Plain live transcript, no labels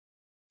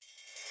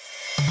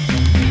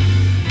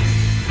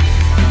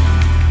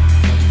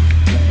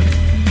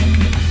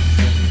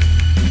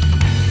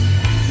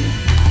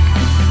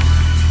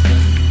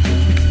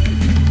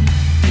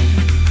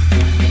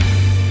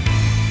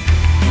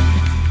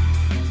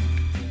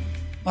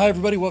Hi,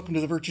 everybody. Welcome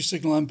to the Virtue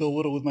Signal. I'm Bill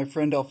Whittle with my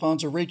friend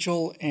Alfonso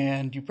Rachel,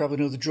 and you probably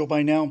know the drill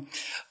by now.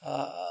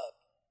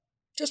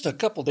 Just a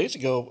couple days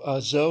ago,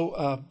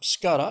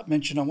 Scott Ott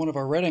mentioned on one of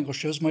our Red Angle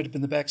shows, might have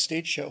been the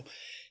Backstage show.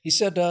 He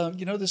said,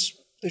 this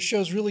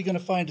show is really going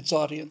to find its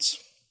audience.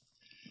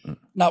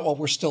 Not while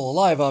we're still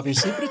alive,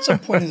 obviously, but at some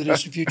point in the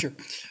distant future.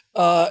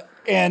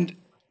 And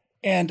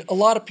a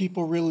lot of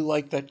people really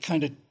like that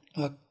kind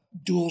of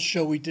dual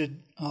show we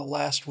did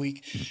last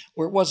week,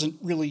 where it wasn't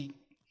really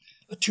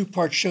a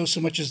two-part show so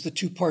much as the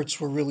two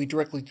parts were really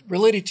directly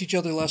related to each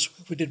other. Last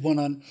week we did one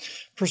on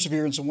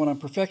perseverance and one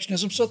on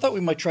perfectionism, so I thought we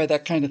might try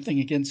that kind of thing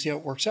again, see how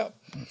it works out.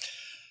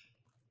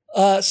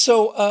 I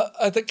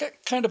think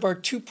kind of our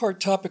two-part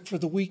topic for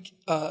the week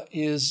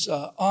is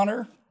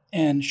honor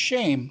and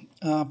shame,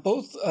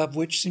 both of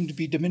which seem to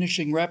be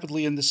diminishing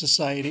rapidly in the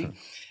society,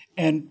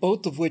 and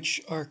both of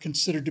which are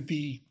considered to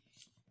be,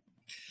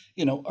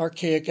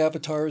 archaic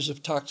avatars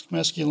of toxic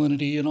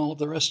masculinity and all of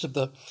the rest of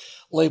the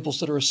labels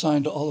that are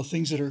assigned to all the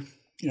things that are,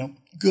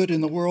 good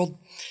in the world.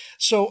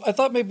 So I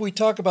thought maybe we'd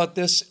talk about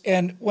this.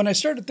 And when I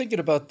started thinking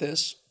about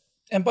this,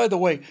 and by the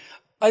way,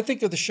 I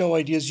think of the show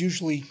ideas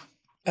usually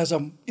as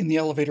I'm in the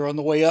elevator on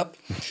the way up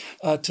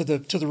to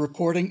the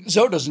recording.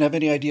 Zoe doesn't have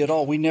any idea at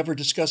all. We never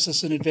discuss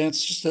this in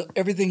advance. Just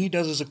everything he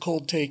does is a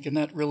cold take, and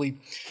that really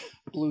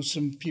blew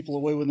some people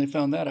away when they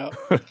found that out.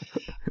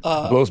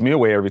 Blows me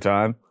away every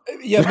time.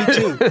 Yeah, me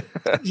too.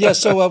 Yeah,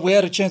 so we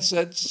had a chance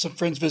that some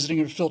friends visiting,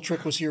 and Phil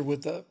Trick was here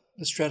with the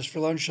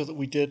Stratosphere Lounge show that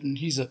we did, and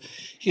he and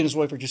his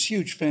wife are just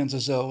huge fans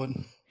of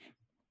Zoe.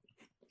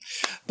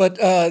 But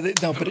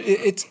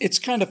it's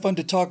kind of fun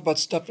to talk about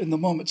stuff in the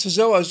moment. So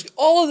Zoe,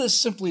 all of this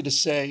simply to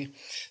say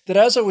that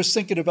as I was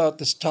thinking about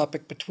this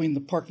topic between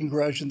the parking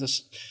garage and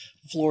this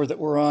floor that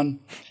we're on,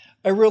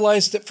 I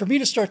realized that for me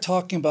to start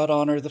talking about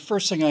honor, the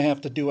first thing I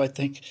have to do, I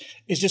think,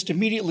 is just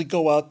immediately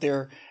go out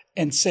there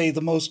and say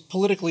the most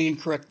politically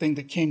incorrect thing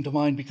that came to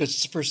mind, because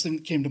it's the first thing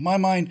that came to my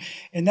mind,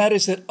 and that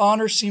is that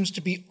honor seems to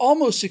be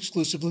almost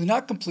exclusively,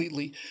 not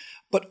completely,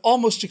 but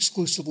almost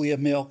exclusively a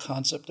male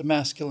concept, a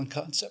masculine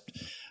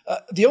concept.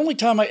 The only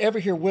time I ever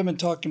hear women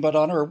talking about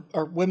honor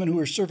are women who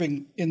are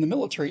serving in the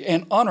military,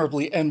 and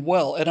honorably and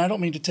well, and I don't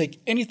mean to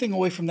take anything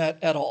away from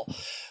that at all.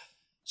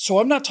 So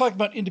I'm not talking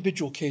about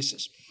individual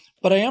cases,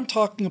 but I am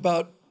talking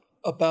about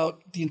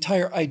the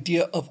entire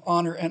idea of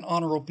honor and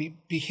honorable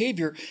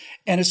behavior.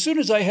 And as soon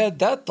as I had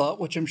that thought,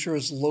 which I'm sure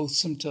is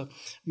loathsome to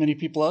many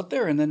people out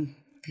there, and then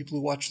people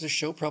who watch this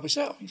show probably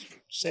say, oh, he's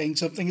saying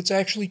something that's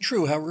actually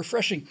true, how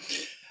refreshing.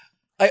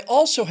 I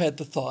also had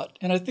the thought,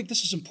 and I think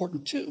this is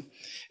important too,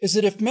 is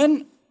that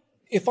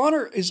if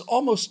honor is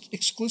almost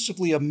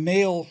exclusively a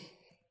male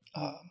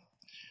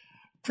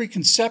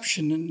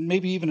preconception and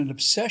maybe even an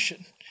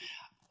obsession,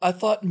 I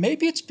thought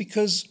maybe it's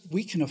because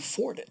we can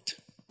afford it.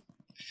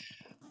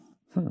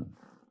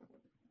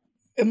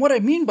 And what I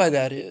mean by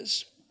that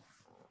is,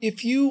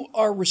 if you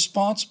are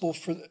responsible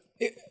for,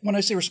 when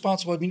I say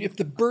responsible, I mean if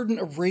the burden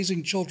of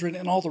raising children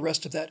and all the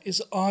rest of that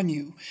is on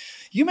you,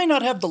 you may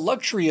not have the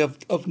luxury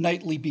of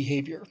knightly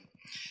behavior.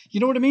 You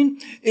know what I mean?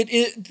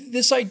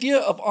 This idea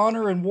of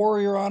honor and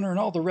warrior honor and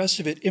all the rest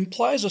of it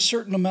implies a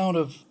certain amount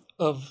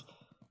of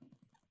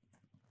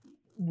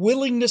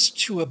willingness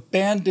to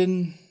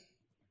abandon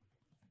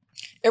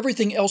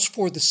everything else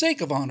for the sake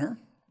of honor.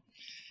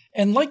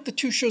 And like the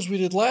two shows we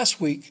did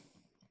last week,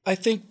 I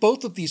think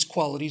both of these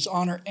qualities,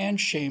 honor and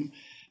shame,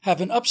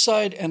 have an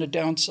upside and a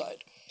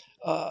downside.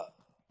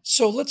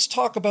 So let's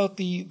talk about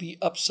the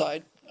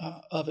upside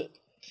of it.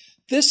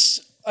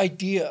 This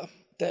idea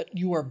that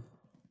you are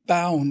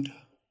bound,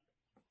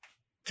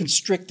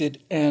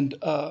 constricted, and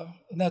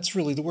that's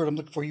really the word I'm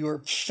looking for. You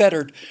are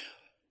fettered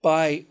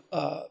by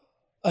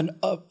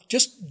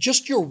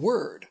just your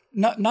word.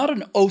 Not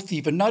an oath,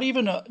 even not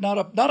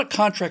a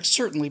contract,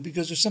 certainly,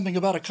 because there's something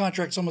about a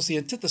contract that's almost the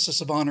antithesis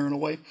of honor in a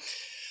way.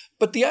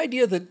 But the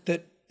idea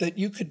that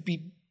you could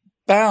be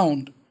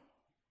bound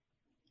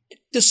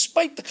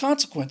despite the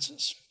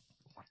consequences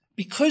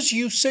because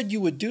you said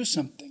you would do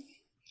something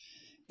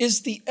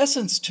is the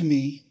essence to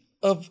me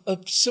of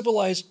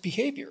civilized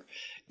behavior.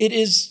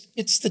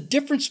 It's the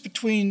difference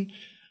between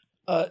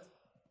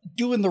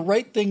doing the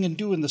right thing and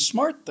doing the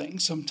smart thing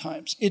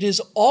sometimes. It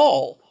is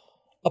all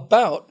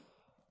about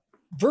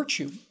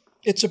virtue.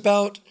 It's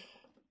about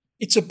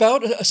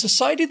a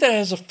society that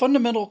has a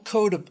fundamental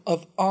code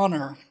of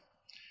honor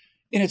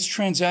in its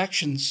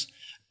transactions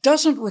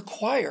doesn't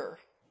require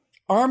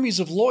armies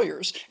of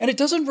lawyers, and it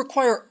doesn't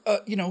require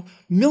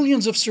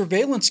millions of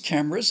surveillance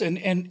cameras, and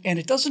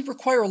it doesn't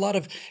require a lot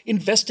of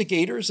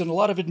investigators and a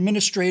lot of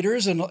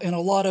administrators and a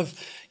lot of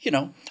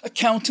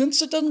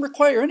accountants. It doesn't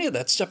require any of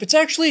that stuff. It's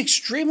actually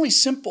extremely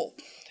simple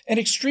and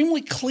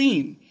extremely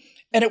clean,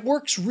 and it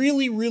works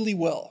really, really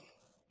well.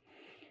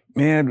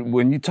 Man,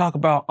 when you talk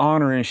about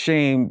honor and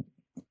shame,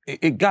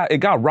 it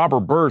got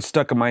Robert Byrd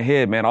stuck in my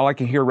head, man. All I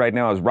can hear right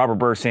now is Robert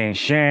Byrd saying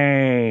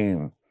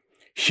shame.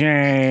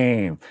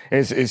 shame.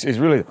 It's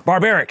really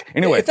barbaric.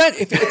 Anyway. If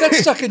that's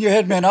stuck in your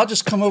head, man, I'll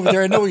just come over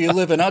there. I know where you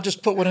live, and I'll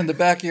just put one in the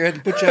back of your head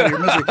and put you out of your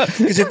misery.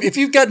 Because if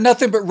you've got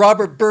nothing but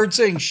Robert Byrd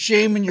saying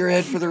shame in your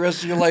head for the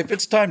rest of your life,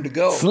 it's time to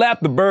go.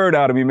 Slap the bird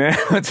out of me, man.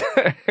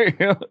 You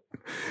know?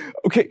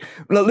 Okay,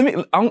 now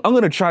I'm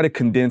going to try to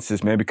condense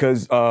this, man,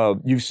 because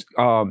you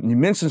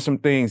mentioned some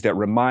things that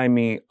remind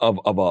me of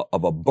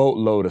a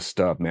boatload of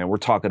stuff, man. We're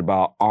talking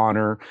about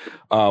honor.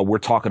 We're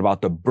talking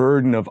about the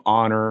burden of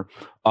honor,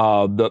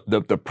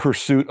 the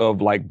pursuit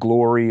of like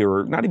glory,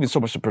 or not even so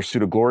much the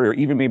pursuit of glory, or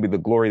even maybe the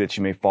glory that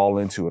you may fall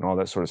into and all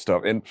that sort of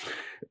stuff. And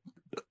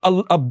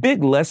a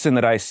big lesson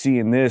that I see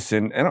in this,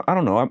 and I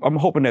don't know, I'm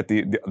hoping that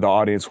the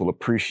audience will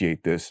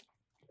appreciate this.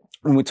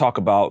 When we talk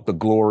about the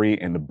glory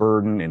and the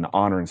burden and the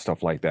honor and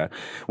stuff like that,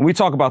 when we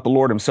talk about the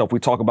Lord himself, we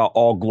talk about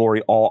all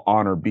glory, all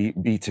honor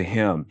be to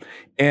him.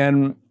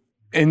 And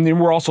then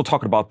we're also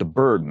talking about the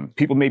burden.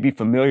 People may be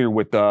familiar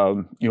with,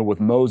 with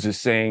Moses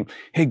saying,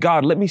 hey,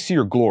 God, let me see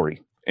your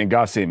glory. And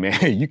God said,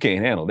 man, you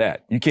can't handle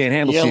that. You can't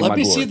handle seeing my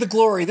glory. Yeah, let me see the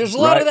glory. There's a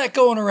lot of that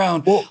going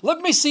around. Well, let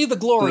me see the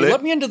glory.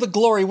 Let me into the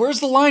glory. Where's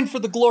the line for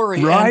the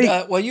glory? Right.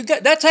 And,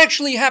 that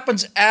actually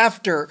happens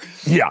after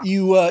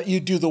you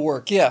do the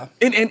work. Yeah.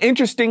 And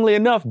interestingly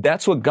enough,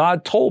 that's what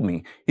God told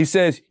me. He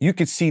says, you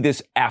could see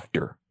this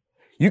after.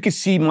 You could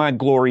see my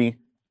glory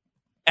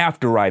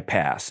after I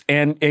pass.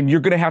 And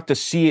you're going to have to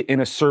see it in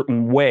a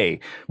certain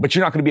way, but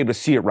you're not going to be able to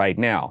see it right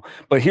now.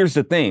 But here's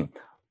the thing.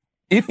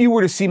 If you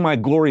were to see my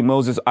glory,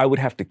 Moses, I would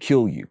have to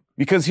kill you.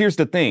 Because here's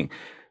the thing.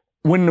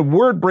 When the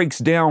word breaks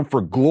down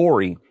for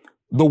glory,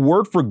 the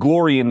word for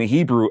glory in the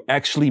Hebrew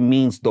actually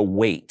means the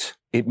weight.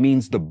 It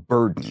means the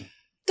burden.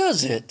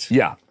 Does it?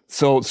 Yeah.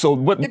 So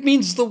what? It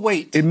means the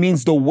weight. It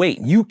means the weight.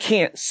 You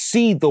can't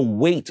see the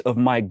weight of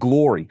my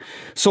glory.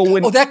 So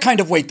when that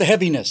kind of weight, the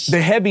heaviness.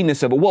 The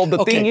heaviness of it. Well,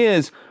 the thing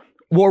is,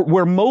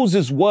 where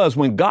Moses was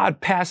when God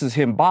passes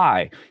him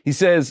by, he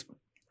says,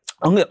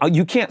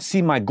 you can't see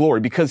my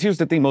glory, because here's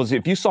the thing, Moses,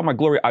 if you saw my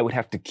glory, I would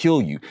have to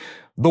kill you.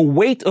 The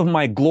weight of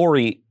my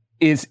glory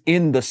is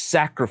in the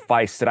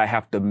sacrifice that I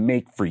have to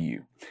make for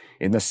you.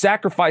 In the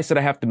sacrifice that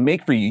I have to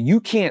make for you, you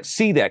can't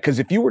see that, because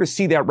if you were to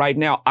see that right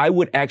now, I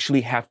would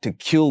actually have to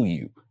kill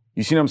you.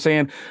 You see what I'm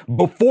saying?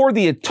 Before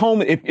the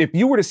atonement, if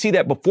you were to see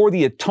that before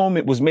the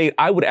atonement was made,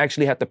 I would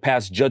actually have to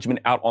pass judgment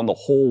out on the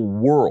whole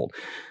world.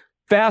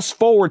 Fast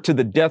forward to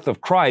the death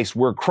of Christ,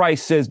 where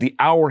Christ says the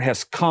hour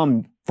has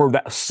come for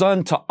the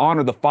Son to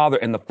honor the Father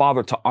and the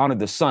Father to honor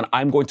the Son.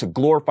 I'm going to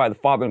glorify the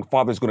Father and the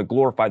Father is going to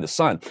glorify the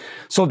Son.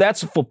 So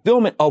that's a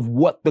fulfillment of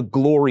what the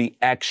glory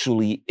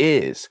actually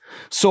is.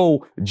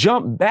 So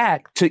jump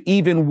back to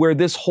even where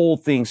this whole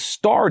thing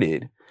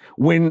started,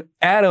 when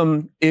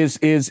Adam is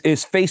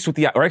faced with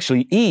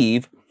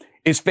Eve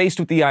is faced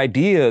with the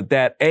idea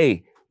that,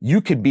 hey, you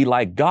could be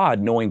like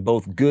God, knowing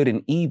both good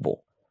and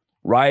evil,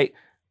 right?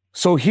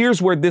 So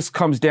here's where this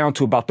comes down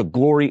to about the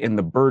glory and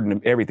the burden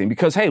of everything.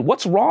 Because, hey,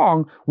 what's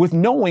wrong with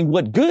knowing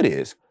what good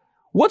is?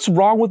 What's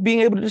wrong with being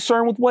able to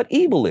discern with what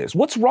evil is?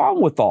 What's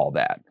wrong with all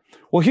that?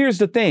 Well, here's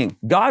the thing.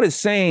 God is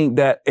saying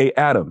that, hey,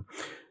 Adam,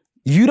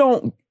 you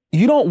don't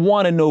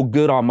want to know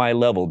good on my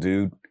level,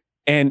 dude.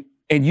 And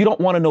you don't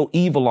want to know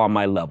evil on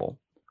my level.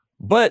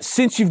 But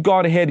since you've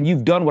gone ahead and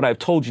you've done what I've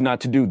told you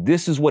not to do,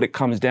 this is what it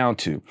comes down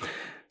to.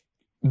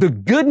 The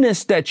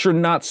goodness that you're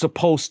not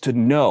supposed to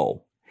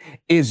know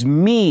is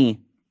me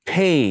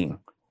paying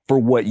for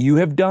what you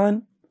have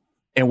done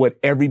and what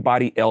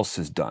everybody else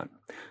has done.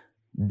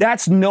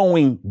 That's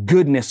knowing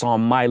goodness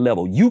on my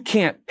level. You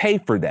can't pay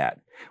for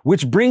that,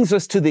 which brings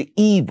us to the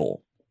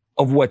evil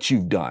of what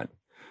you've done.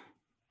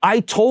 I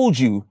told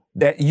you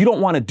that you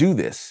don't want to do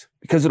this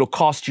because it'll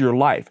cost your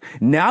life.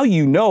 Now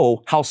you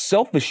know how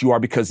selfish you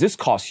are, because this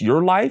costs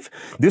your life.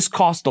 This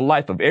costs the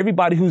life of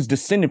everybody who's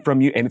descended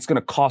from you, and it's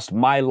going to cost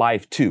my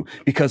life too,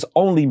 because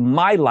only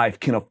my life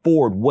can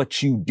afford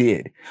what you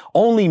did.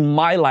 Only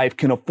my life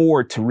can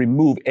afford to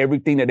remove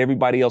everything that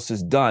everybody else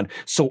has done,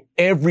 so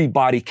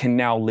everybody can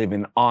now live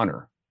in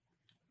honor.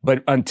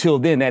 But until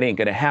then, that ain't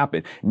going to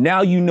happen.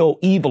 Now you know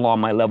evil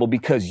on my level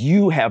because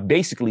you have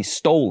basically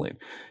stolen.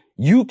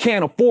 You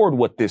can't afford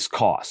what this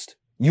cost.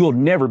 You'll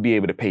never be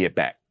able to pay it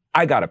back.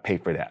 I got to pay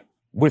for that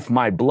with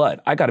my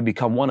blood. I got to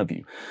become one of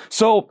you.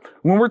 So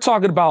when we're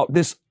talking about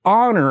this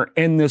honor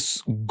and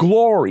this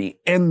glory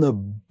and the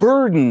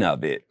burden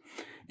of it,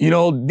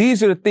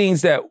 these are the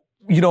things that,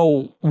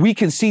 we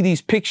can see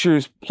these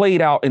pictures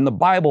played out in the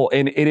Bible,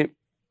 and it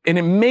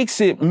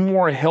makes it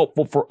more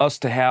helpful for us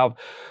to have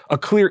a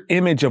clear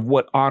image of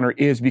what honor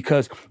is,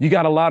 because you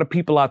got a lot of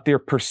people out there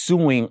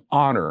pursuing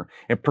honor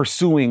and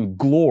pursuing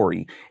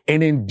glory.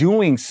 And in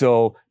doing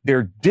so,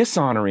 they're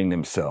dishonoring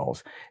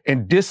themselves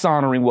and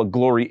dishonoring what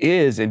glory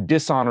is and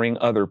dishonoring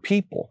other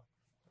people.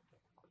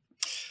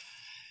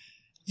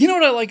 You know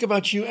what I like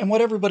about you, and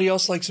what everybody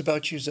else likes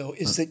about you, Zoe,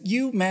 is that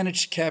you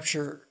manage to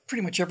capture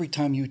pretty much every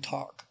time you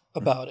talk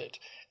about it,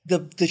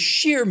 the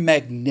sheer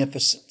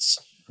magnificence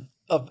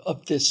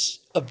of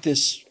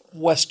this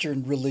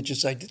Western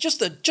religious idea, just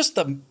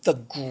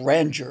the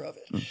grandeur of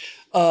it.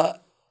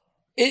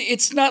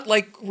 it's not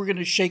like we're going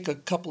to shake a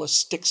couple of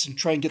sticks and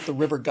try and get the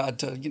river god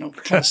to,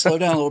 kind of slow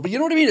down a little bit. You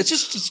know what I mean? It's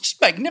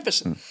just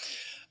magnificent.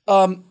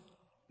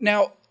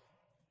 Now,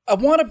 I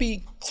want to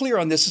be clear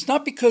on this. It's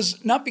not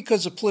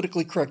because of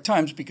politically correct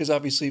times, because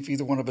obviously if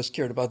either one of us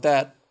cared about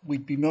that,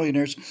 we'd be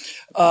millionaires.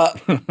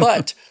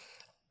 But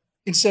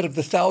instead of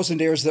the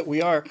thousandaires that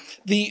we are,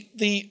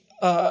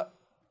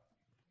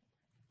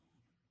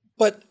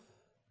 but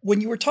when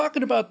you were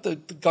talking about the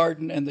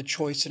garden and the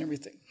choice and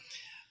everything,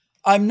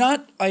 I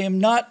am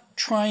not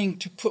trying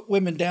to put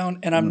women down,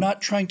 and I'm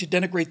not trying to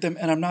denigrate them,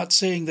 and I'm not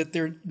saying that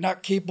they're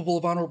not capable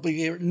of honorable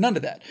behavior, none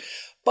of that.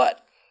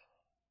 But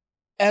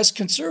as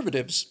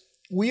conservatives,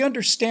 we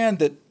understand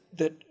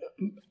that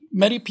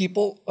many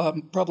people,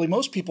 probably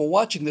most people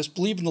watching this,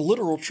 believe in the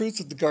literal truth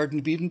of the Garden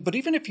of Eden. But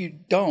even if you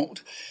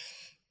don't,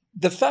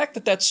 the fact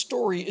that that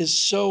story is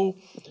so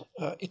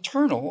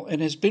eternal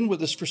and has been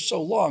with us for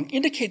so long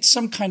indicates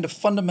some kind of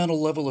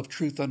fundamental level of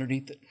truth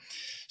underneath it.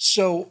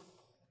 So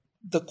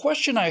the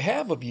question I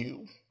have of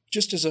you,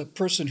 just as a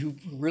person who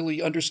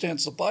really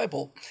understands the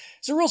Bible,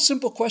 is a real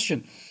simple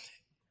question.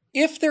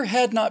 If there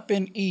had not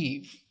been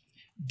Eve,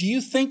 do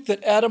you think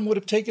that Adam would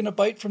have taken a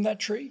bite from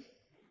that tree?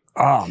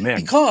 Oh, man.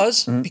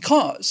 Because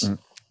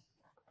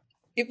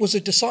it was a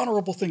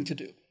dishonorable thing to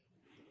do.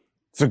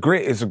 It's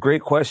a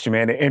great question,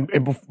 man.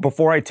 And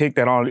before I take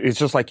that on, it's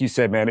just like you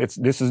said, man.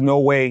 This is no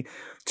way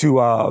to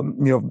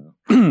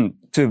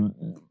to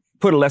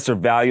put a lesser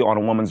value on a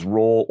woman's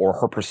role or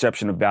her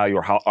perception of value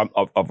or how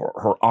of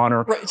her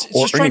honor. Right. It's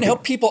just trying to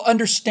help people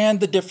understand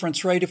the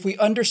difference, right? If we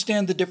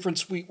understand the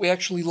difference, we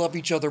actually love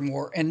each other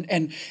more.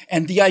 And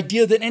the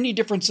idea that any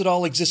difference at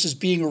all exists is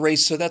being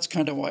erased. So that's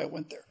kind of why I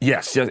went there.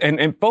 Yes.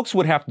 And folks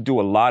would have to do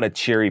a lot of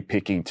cherry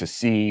picking to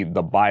see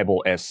the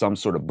Bible as some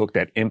sort of book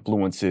that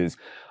influences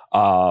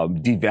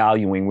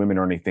devaluing women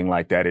or anything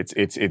like that.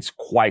 It's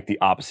quite the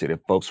opposite if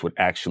folks would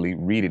actually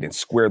read it and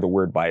square the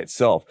word by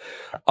itself.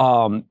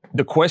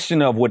 The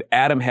question of would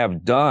Adam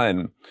have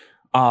done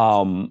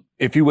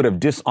if he would have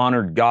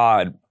dishonored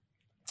God?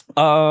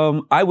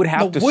 I would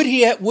have to.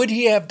 Would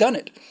he have done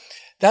it?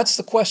 That's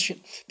the question.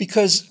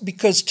 Because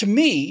to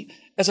me,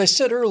 as I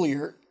said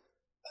earlier,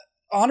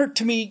 honor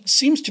to me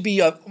seems to be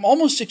a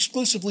almost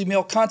exclusively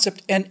male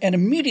concept. And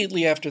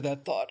immediately after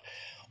that thought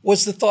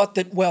was the thought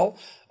that, well,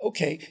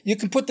 okay, you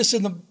can put this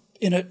in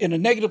a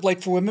negative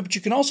light for women, but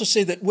you can also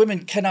say that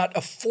women cannot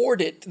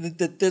afford it,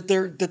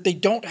 that they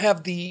don't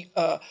have the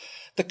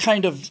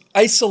kind of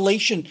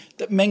isolation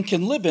that men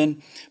can live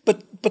in.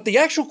 But the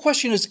actual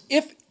question is,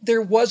 if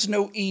there was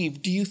no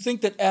Eve, do you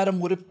think that Adam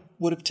would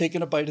have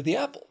taken a bite of the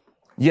apple?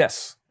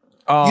 Yes.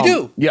 You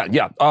do?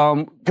 Yeah.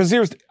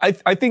 Because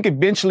I think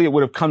eventually it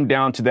would have come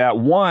down to that.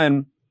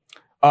 One,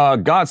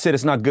 God said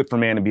it's not good for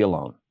man to be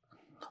alone.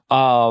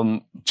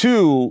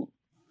 Two,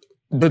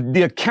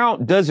 the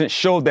account doesn't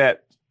show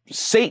that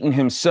Satan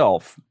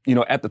himself,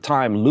 at the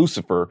time,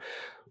 Lucifer,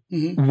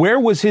 where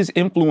was his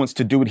influence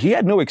to do it? He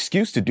had no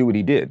excuse to do what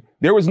he did.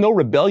 There was no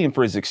rebellion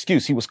for his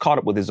excuse. He was caught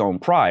up with his own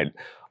pride.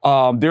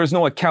 There's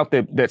no account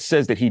that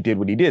says that he did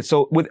what he did.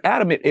 So with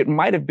Adam, it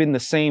might have been the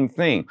same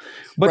thing.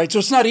 But, right. So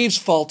it's not Eve's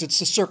fault. It's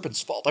the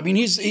serpent's fault. I mean,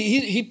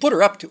 he put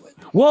her up to it.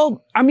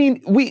 Well, I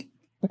mean,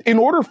 in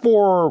order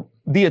for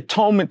the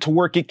atonement to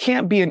work, it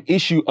can't be an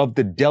issue of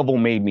the devil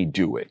made me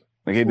do it.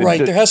 Okay,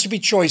 there has to be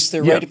choice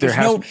there, right?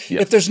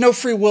 If there's no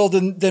free will,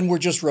 then we're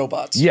just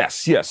robots.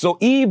 Yes. So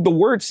Eve, the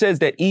word says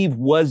that Eve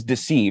was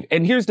deceived.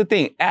 And here's the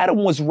thing, Adam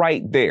was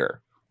right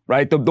there,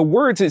 right? The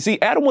word says, see,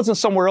 Adam wasn't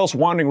somewhere else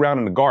wandering around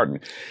in the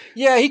garden.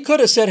 Yeah, he could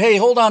have said, hey,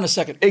 hold on a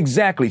second.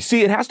 Exactly.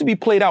 See, it has to be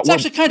played out. It's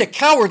actually kind of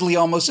cowardly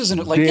almost, isn't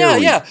it? Like,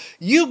 yeah,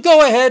 you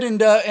go ahead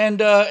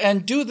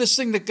and do this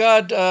thing that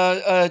God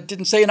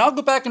didn't say, and I'll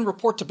go back and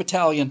report to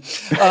battalion.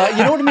 You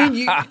know what I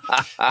mean?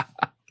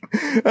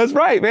 That's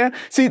right, man.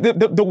 See,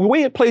 the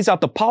way it plays out,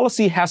 the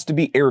policy has to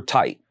be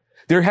airtight.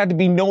 There had to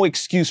be no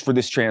excuse for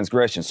this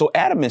transgression. So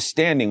Adam is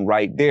standing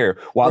right there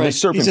while the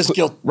serpent... He's just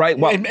guilty. Right.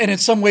 And in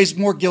some ways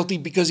more guilty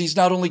because he's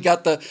not only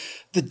got the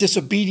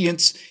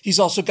disobedience, he's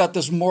also got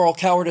this moral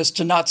cowardice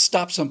to not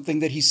stop something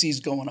that he sees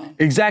going on.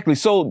 Exactly.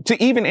 So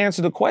to even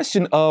answer the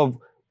question of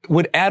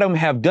would Adam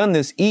have done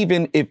this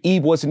even if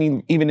Eve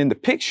wasn't even in the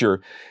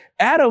picture,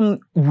 Adam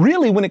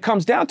really, when it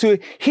comes down to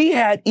it, he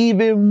had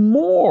even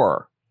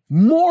more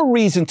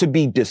reason to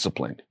be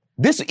disciplined.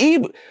 This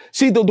Eve,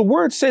 see, the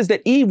word says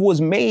that Eve was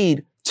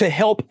made to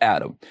help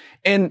Adam.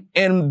 And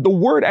the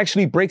word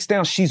actually breaks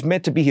down, she's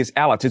meant to be his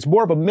ally. It's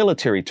more of a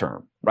military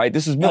term, right?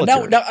 This is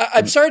military. Now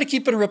I'm sorry to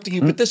keep interrupting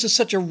you, but this is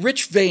such a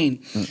rich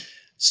vein.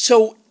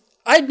 So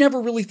I'd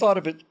never really thought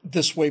of it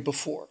this way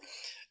before.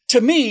 To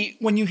me,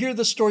 when you hear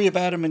the story of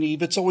Adam and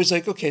Eve, it's always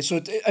like, okay,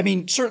 so,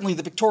 certainly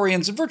the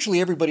Victorians and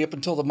virtually everybody up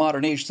until the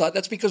modern age thought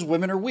that's because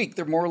women are weak.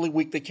 They're morally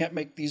weak. They can't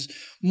make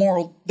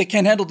they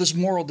can't handle this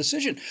moral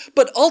decision.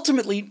 But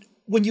ultimately,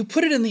 when you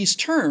put it in these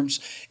terms,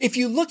 if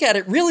you look at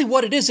it, really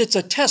what it is, it's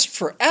a test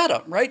for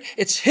Adam, right?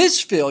 It's his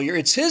failure.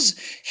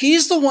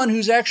 He's the one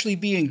who's actually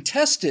being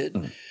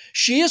tested.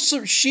 She's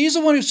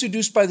the one who's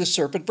seduced by the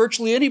serpent.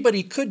 Virtually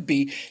anybody could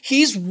be.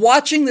 He's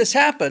watching this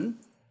happen.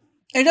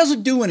 And he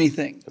doesn't do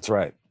anything. That's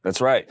right.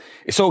 That's right.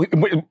 So,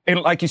 and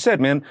like you said,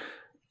 man,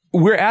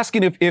 we're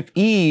asking if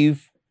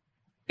Eve,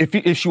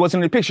 if she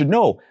wasn't in the picture.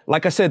 No,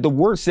 like I said, the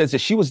word says that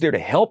she was there to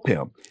help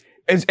him.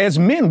 As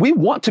men, we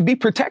want to be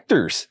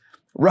protectors,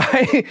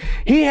 right?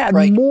 He had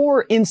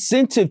more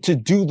incentive to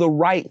do the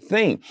right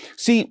thing.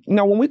 See,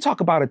 now when we talk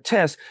about a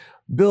test,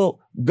 Bill,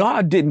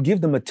 God didn't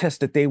give them a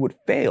test that they would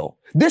fail.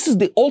 This is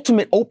the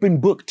ultimate open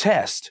book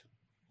test.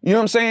 You know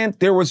what I'm saying?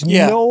 There was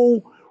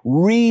no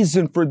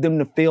reason for them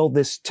to fail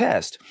this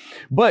test.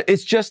 But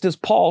it's just as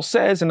Paul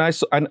says, and I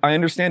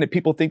understand that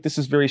people think this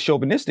is very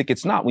chauvinistic.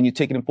 It's not when you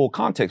take it in full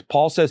context.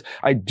 Paul says,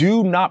 I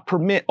do not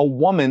permit a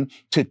woman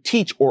to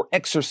teach or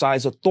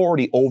exercise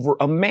authority over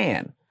a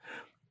man.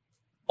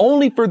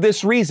 Only for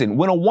this reason,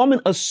 when a woman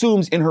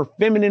assumes in her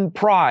feminine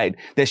pride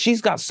that she's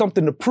got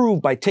something to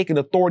prove by taking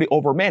authority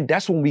over a man,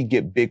 that's when we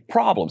get big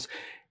problems.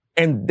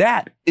 And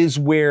that is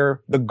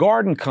where the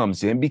garden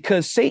comes in,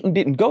 because Satan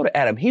didn't go to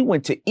Adam. He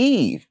went to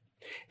Eve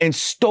and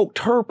stoked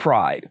her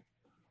pride,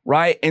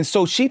 right? And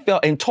so she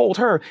felt and told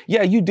her,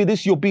 yeah, you did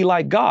this, you'll be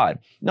like God.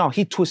 No,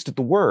 he twisted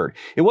the word.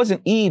 It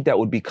wasn't Eve that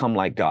would become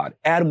like God.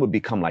 Adam would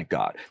become like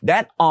God.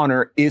 That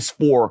honor is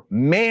for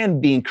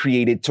man being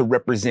created to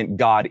represent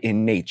God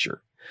in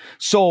nature.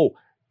 So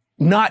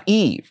not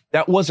Eve.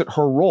 That wasn't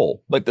her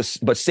role, but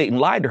Satan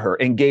lied to her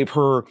and gave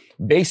her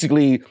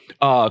basically,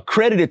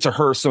 credited to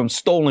her some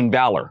stolen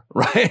valor,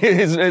 right?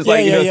 It's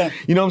like,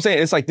 you know what I'm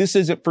saying? It's like, this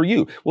isn't for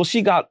you. Well,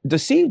 she got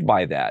deceived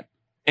by that.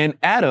 And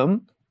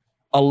Adam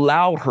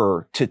allowed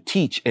her to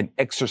teach and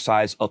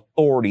exercise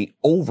authority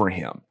over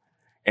him.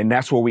 And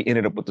that's where we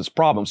ended up with this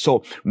problem.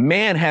 So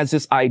man has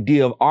this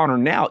idea of honor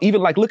now,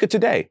 even like, look at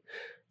today.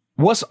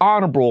 What's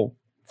honorable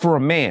for a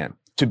man?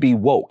 To be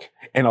woke.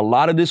 And a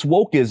lot of this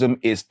wokeism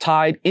is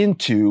tied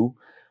into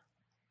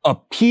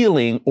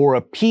appealing or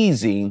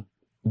appeasing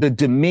the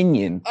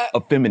dominion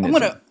of feminism.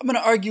 I'm gonna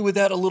argue with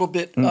that a little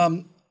bit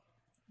to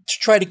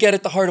try to get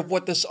at the heart of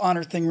what this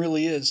honor thing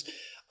really is.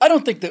 I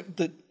don't think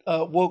that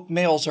woke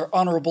males are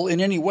honorable in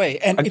any way.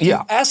 And if you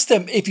ask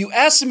them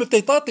if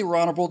they thought they were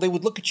honorable, they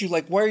would look at you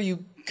like, why are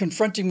you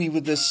confronting me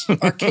with this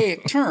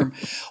archaic term?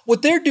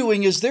 What they're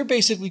doing is they're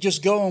basically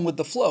just going with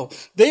the flow.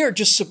 They're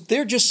just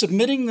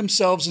submitting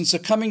themselves and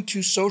succumbing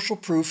to social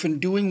proof and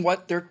doing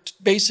what they're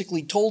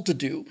basically told to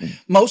do,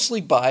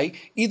 mostly by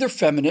either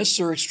feminists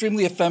or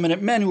extremely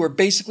effeminate men who are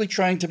basically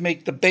trying to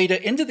make the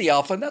beta into the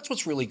alpha. And that's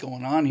what's really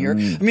going on here.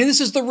 I mean, this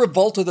is the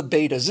revolt of the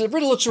betas.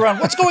 Everybody looks around,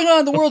 what's going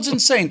on? The world's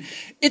insane.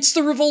 It's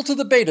the revolt of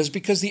the betas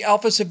because the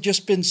alphas have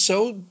just been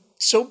so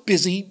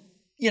busy,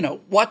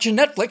 watching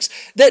Netflix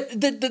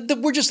that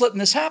we're just letting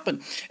this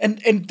happen.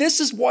 And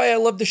this is why I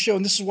love the show,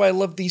 and this is why I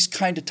love these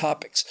kind of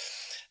topics.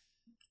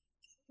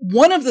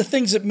 One of the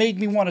things that made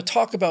me want to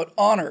talk about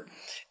honor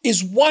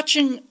is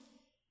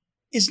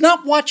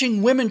not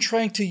watching women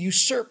trying to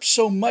usurp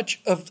so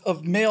much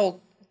of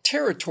male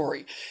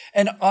territory.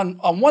 And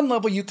on one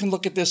level, you can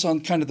look at this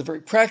on kind of the very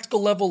practical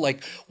level,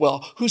 like,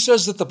 well, who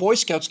says that the Boy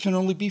Scouts can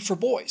only be for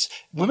boys?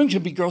 Women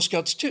can be Girl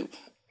Scouts too.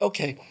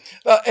 Okay.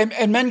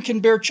 And men can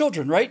bear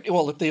children, right?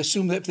 Well, if they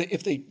assume that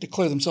if they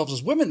declare themselves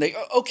as women,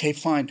 okay,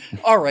 fine.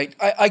 All right.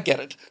 I get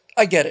it.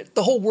 I get it.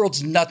 The whole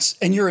world's nuts,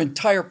 and your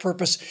entire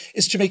purpose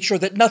is to make sure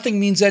that nothing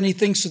means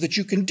anything so that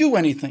you can do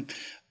anything.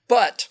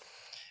 But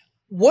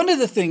one of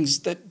the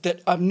things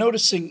that I'm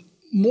noticing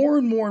more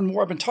and more and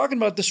more, I've been talking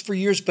about this for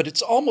years, but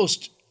it's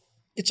almost,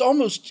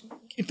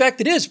 in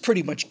fact, it is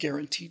pretty much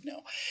guaranteed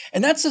now.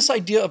 And that's this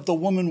idea of the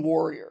woman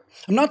warrior.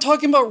 I'm not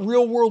talking about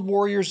real world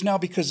warriors now,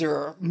 because there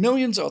are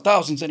millions, or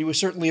thousands anyway,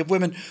 certainly, of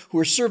women who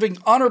are serving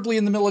honorably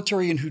in the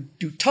military and who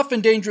do tough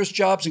and dangerous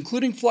jobs,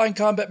 including flying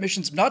combat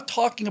missions. I'm not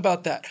talking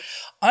about that.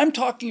 I'm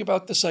talking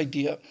about this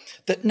idea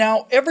that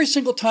now every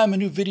single time a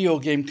new video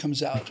game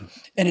comes out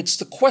and it's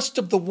the quest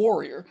of the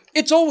warrior,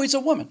 it's always a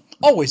woman.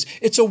 Always.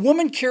 It's a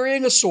woman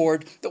carrying a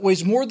sword that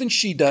weighs more than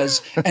she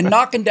does and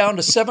knocking down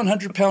a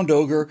 700-pound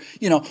ogre,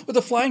 with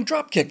a flying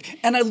dropkick.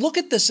 And I look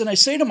at this and I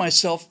say to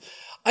myself,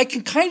 I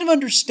can kind of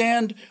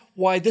understand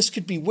why this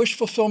could be wish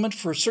fulfillment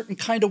for a certain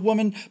kind of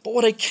woman, but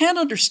what I can't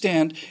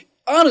understand,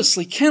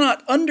 honestly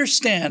cannot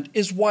understand,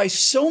 is why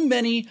so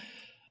many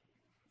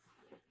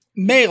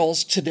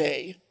males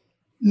today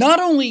not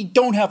only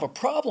don't have a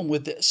problem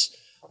with this,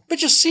 but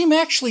just seem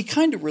actually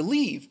kind of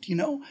relieved,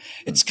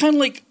 It's kind of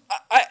like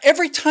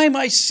every time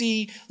I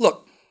see,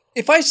 look,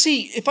 if I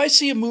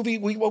see a movie,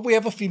 we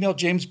have a female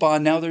James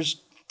Bond now,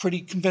 there's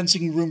pretty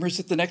convincing rumors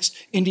that the next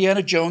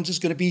Indiana Jones is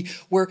going to be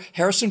where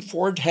Harrison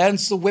Ford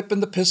hands the whip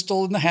and the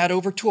pistol and the hat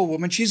over to a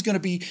woman. She's going to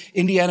be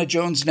Indiana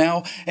Jones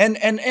now, and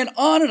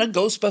on, and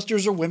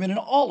Ghostbusters are women and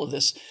all of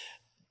this.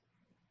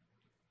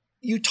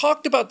 You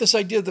talked about this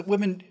idea that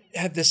women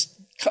have this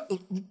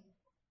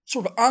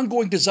sort of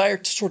ongoing desire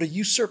to sort of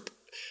usurp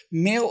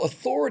male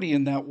authority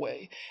in that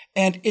way,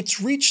 and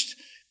it's reached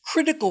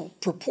critical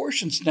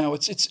proportions now.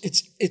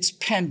 It's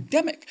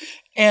pandemic,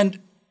 and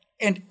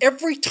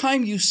every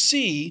time you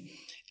see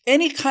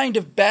any kind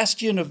of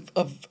bastion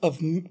of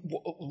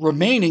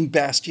remaining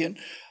bastion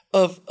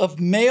of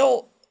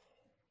male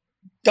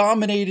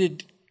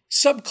dominated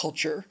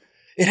subculture,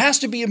 It has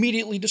to be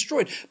immediately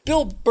destroyed.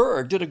 Bill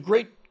Burr did a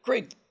great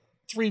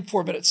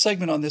 3-4 minute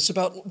segment on this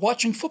about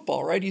watching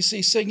football, right?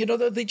 He's saying,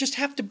 they just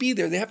have to be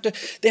there. They have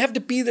to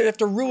be there. They have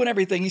to ruin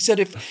everything. He said,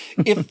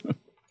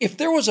 if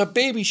there was a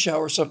baby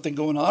shower or something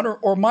going on,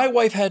 or my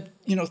wife had,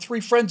 3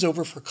 friends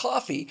over for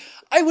coffee,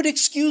 I would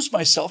excuse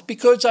myself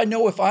because I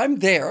know if I'm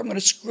there, I'm going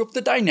to screw up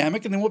the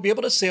dynamic and then we'll be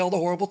able to say all the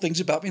horrible things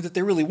about me that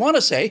they really want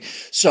to say.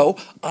 So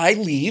I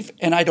leave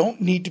and I don't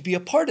need to be a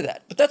part of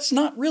that. But that's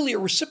not really a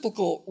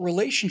reciprocal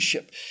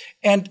relationship.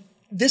 And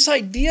this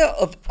idea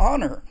of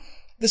honor,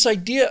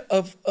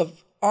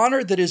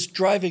 honor that is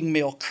driving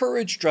male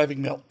courage,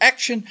 driving male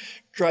action,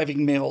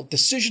 driving male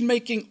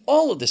decision-making,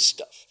 all of this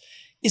stuff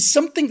is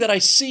something that I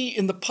see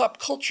in the pop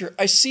culture.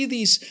 I see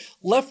these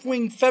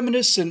left-wing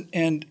feminists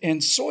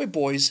and soy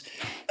boys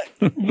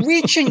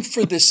reaching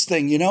for this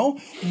thing,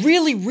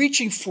 really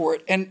reaching for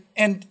it. And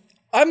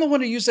I'm the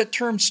one who use that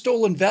term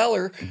stolen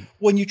valor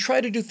when you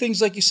try to do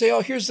things like you say, oh,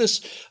 here's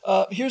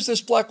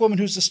this black woman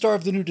who's the star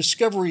of the new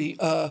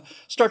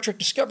Star Trek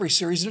Discovery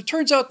series. And it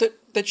turns out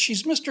that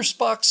she's Mr.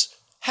 Spock's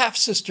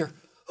half-sister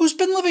who's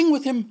been living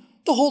with him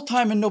the whole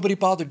time and nobody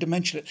bothered to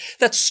mention it.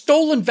 That's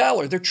stolen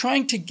valor. They're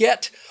trying to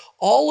get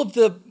all of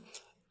the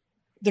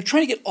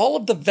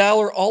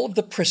valor, all of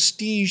the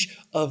prestige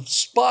of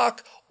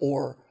Spock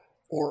or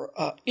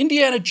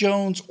Indiana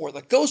Jones or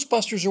the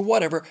Ghostbusters or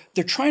whatever.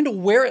 They're trying to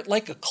wear it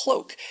like a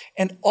cloak.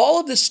 And all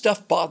of this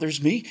stuff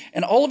bothers me,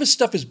 and all of this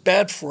stuff is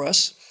bad for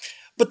us.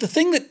 But the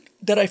thing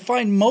that I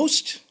find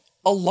most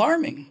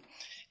alarming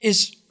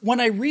is when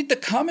I read the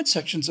comment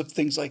sections of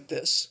things like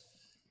this,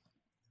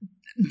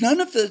 none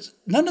of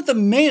the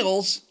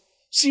males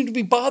seem to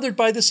be bothered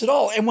by this at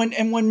all. And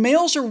when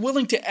males are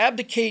willing to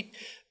abdicate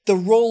the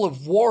role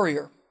of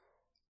warrior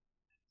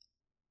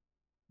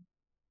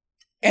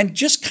and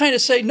just kind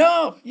of say,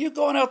 no, you're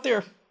going out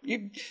there.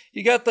 You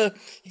got the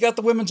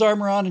women's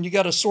armor on and you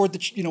got a sword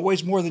that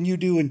weighs more than you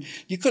do and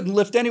you couldn't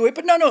lift anyway.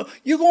 But no,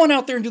 you're going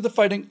out there and do the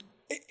fighting.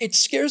 It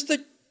scares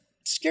the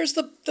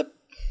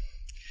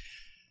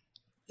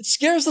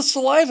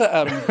saliva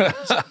out of me.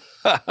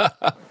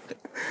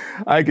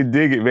 I could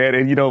dig it, man.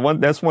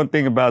 And that's one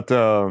thing about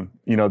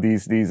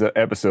these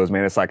episodes,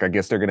 man. It's like I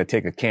guess they're gonna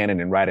take a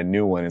canon and write a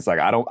new one. It's like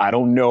I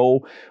don't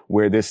know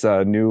where this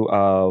new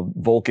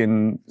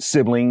Vulcan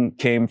sibling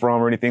came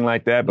from or anything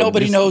like that. But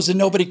nobody knows and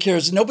nobody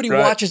cares. And nobody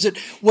watches it.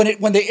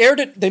 When they aired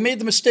it, they made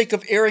the mistake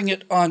of airing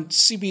it on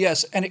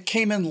CBS, and it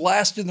came in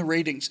last in the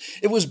ratings.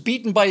 It was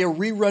beaten by a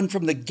rerun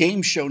from the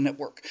Game Show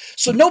Network.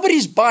 So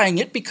nobody's buying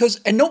it because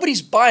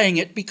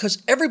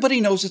everybody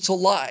knows it's a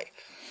lie.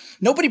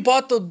 Nobody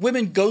bought the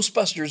women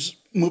Ghostbusters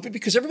movie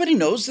because everybody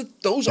knows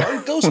that those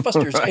aren't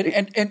Ghostbusters. Right.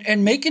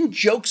 And making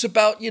jokes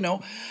about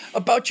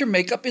your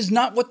makeup is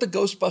not what the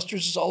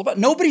Ghostbusters is all about.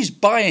 Nobody's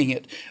buying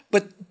it.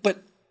 But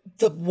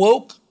the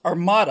woke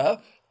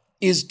armada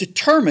is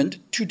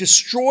determined to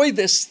destroy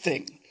this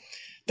thing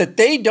that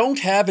they don't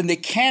have and they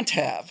can't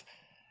have.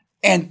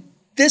 And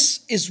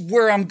this is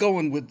where I'm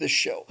going with this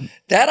show.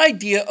 That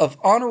idea of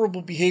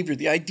honorable behavior,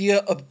 the idea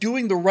of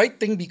doing the right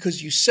thing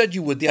because you said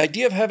you would, the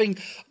idea of having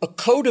a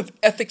code of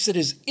ethics that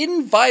is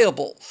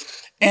inviolable,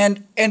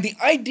 and the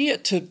idea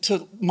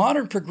to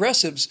modern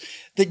progressives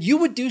that you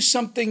would do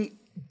something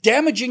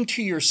damaging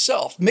to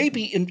yourself,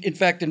 maybe in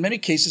fact, in many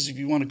cases, if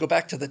you want to go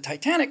back to the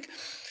Titanic,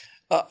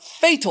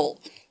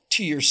 fatal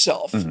to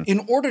yourself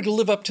in order to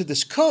live up to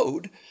this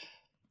code.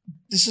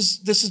 This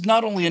is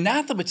not only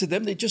anathema to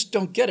them, they just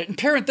don't get it. And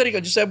parenthetic, I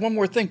just add one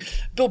more thing.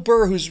 Bill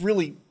Burr, who's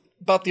really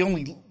about the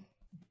only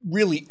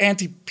really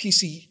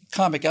anti-PC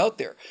comic out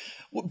there,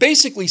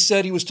 basically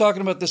said he was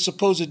talking about the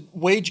supposed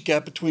wage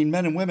gap between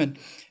men and women.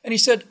 And he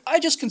said, I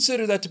just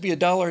consider that to be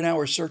 $1 an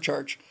hour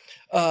surcharge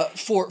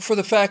for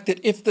the fact that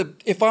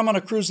if I'm on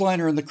a cruise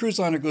liner and the cruise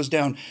liner goes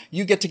down,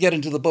 you get to get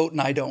into the boat and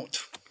I don't.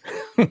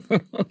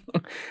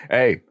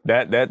 Hey,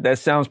 that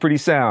sounds pretty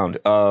sound.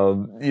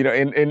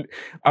 And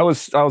I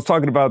was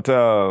talking about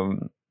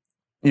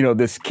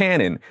this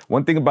canon.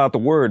 One thing about the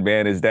word,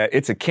 man, is that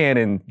it's a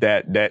canon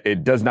that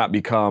it does not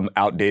become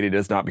outdated,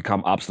 does not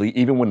become obsolete,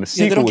 even when the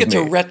sequel they don't get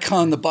to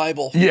retcon the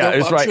Bible. Yeah,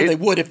 it's I'm right. sure they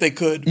would if they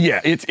could.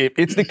 Yeah, it's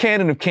the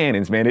canon of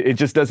canons, man. It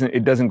just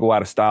doesn't go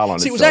out of style on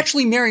itself. It was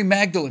actually Mary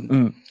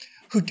Magdalene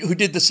who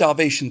did the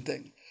salvation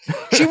thing.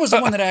 She was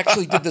the one that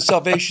actually did the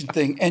salvation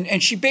thing,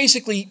 and she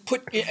basically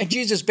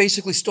Jesus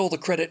basically stole the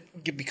credit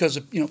because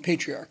of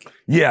patriarchy.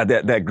 Yeah,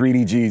 that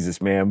greedy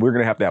Jesus, man. We're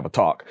gonna have to have a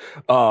talk.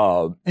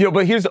 But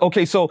here's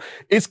okay. So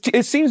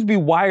it seems to be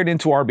wired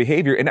into our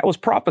behavior, and that was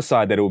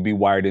prophesied that it would be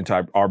wired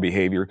into our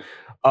behavior,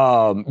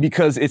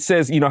 because it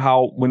says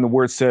how when the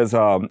word says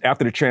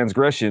after the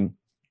transgression,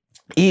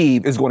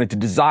 Eve is going to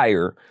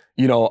desire.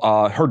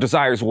 Her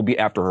desires will be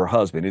after her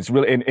husband. It's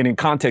really, and in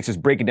context, it's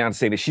breaking down to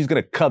say that she's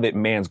going to covet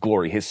man's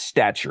glory, his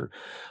stature.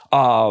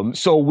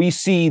 So we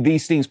see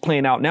these things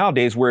playing out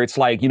nowadays where it's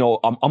like,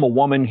 I'm a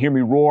woman, hear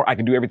me roar. I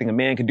can do everything a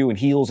man can do in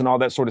heels and all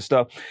that sort of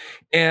stuff.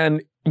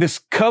 And this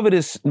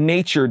covetous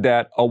nature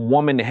that a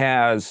woman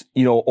has,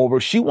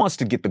 she wants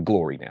to get the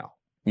glory now.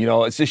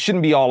 It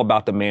shouldn't be all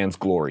about the man's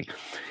glory.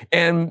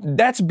 And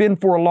that's been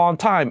for a long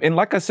time. And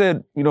like I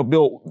said,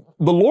 Bill,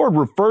 the Lord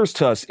refers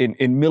to us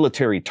in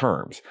military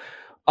terms.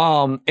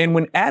 And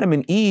when Adam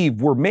and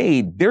Eve were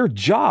made, their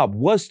job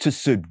was to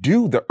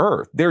subdue the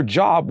earth. Their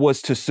job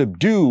was to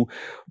subdue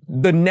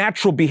the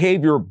natural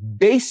behavior,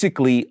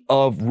 basically,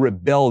 of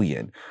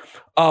rebellion.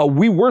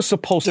 We were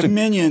supposed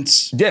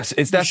dominions. Yes,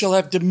 you shall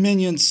have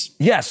dominions.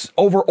 Yes,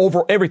 over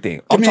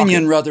everything.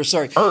 Dominion, rather.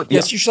 Sorry. Earth.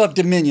 Yes, you shall have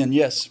dominion.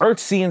 Yes. Earth,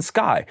 sea, and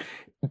sky.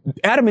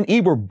 Adam and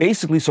Eve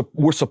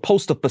were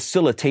supposed to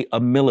facilitate a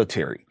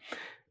military.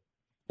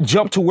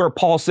 Jump to where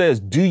Paul says,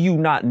 do you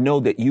not know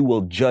that you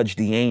will judge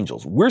the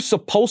angels? We're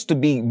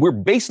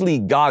basically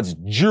God's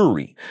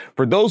jury.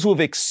 For those who have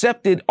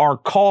accepted our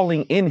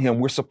calling in him,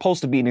 we're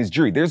supposed to be in his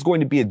jury. There's going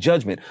to be a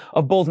judgment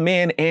of both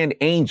man and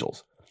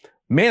angels.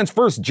 Man's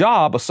first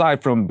job,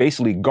 aside from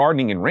basically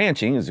gardening and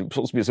ranching, is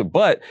supposed to be,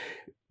 but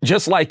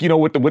just like,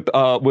 with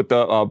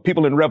the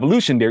people in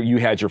Revolution there, you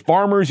had your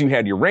farmers, you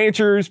had your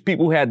ranchers,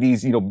 people who had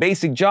these,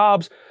 basic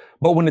jobs.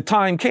 But when the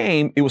time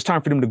came, it was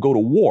time for them to go to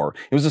war.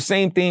 It was the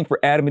same thing for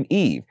Adam and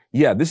Eve.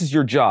 Yeah, this is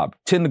your job.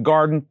 Tend the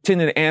garden, tend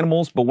the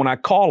animals. But when I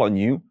call on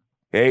you,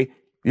 okay,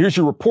 here's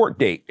your report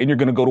date and you're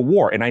going to go to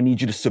war. And I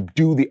need you to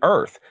subdue the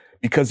earth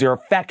because there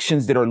are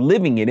factions that are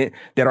living in it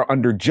that are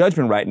under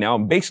judgment right now.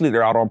 And basically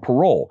they're out on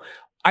parole.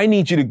 I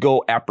need you to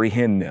go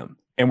apprehend them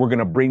and we're going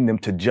to bring them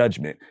to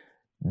judgment.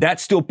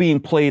 That's still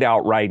being played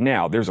out right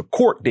now. There's a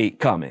court date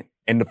coming.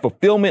 And the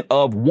fulfillment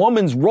of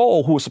woman's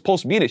role, who was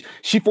supposed to be in it,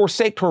 she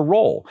forsake her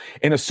role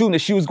and assumed that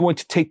she was going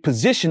to take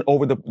position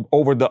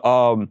over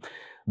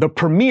the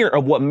premiere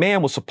of what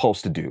man was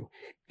supposed to do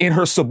in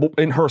her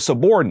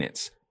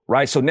subordinates,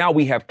 right? So now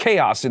we have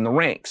chaos in the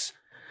ranks.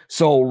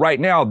 So right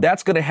now,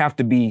 that's going to have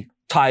to be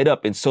tied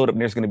up and sewed up,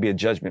 and there's going to be a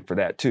judgment for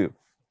that too.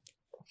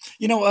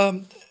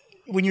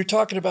 When you're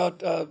talking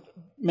about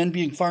men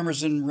being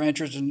farmers and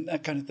ranchers and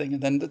that kind of thing,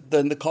 and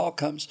then the call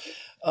comes.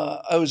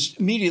 I was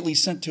immediately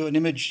sent to an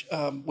image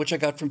which I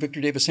got from Victor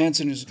Davis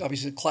Hanson, who's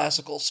obviously a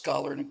classical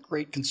scholar and a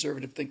great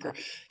conservative thinker.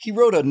 He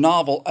wrote a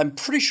novel. I'm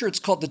pretty sure it's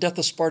called The Death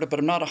of Sparta, but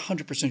I'm not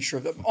 100% sure.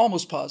 I'm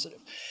almost positive.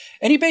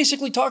 And he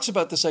basically talks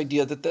about this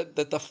idea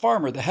that the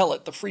farmer, the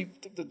helot,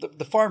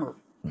 the farmer,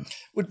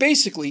 would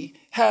basically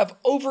have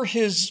over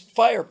his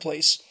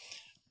fireplace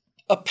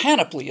a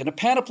panoply, and a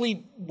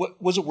panoply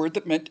was a word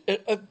that meant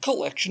a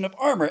collection of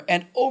armor.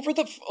 And over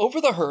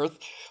the hearth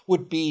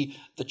would be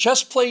the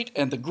chest plate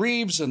and the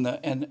greaves and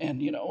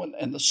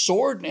the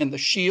sword and the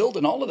shield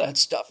and all of that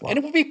stuff. Wow. And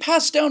it would be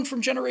passed down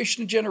from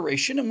generation to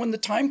generation. And when the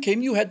time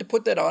came, you had to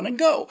put that on and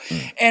go.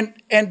 And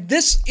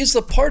this is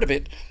the part of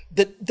it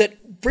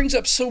that brings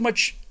up so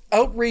much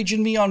outrage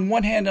in me on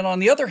one hand, and on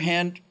the other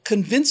hand,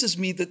 convinces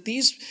me that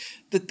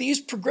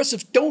these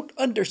progressives don't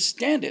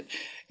understand it.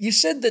 You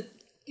said that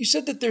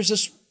there's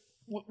this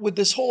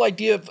whole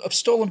idea of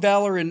stolen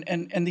valor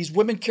and these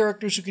women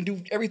characters who can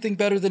do everything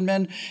better than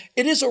men.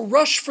 It is a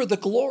rush for the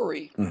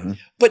glory. Mm-hmm.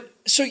 But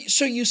so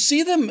you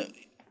see them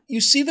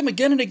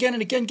again and again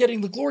and again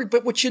getting the glory.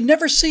 But what you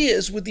never see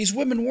is with these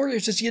women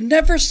warriors is you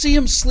never see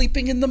them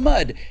sleeping in the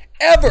mud.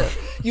 Ever.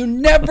 You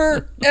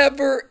never,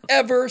 ever,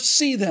 ever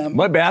see them.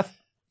 Mud bath.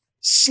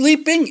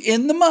 Sleeping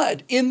in the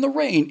mud, in the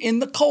rain, in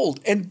the cold.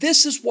 And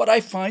this is what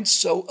I find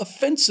so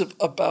offensive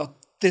about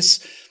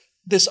this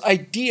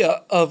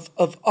idea of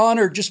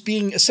honor just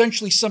being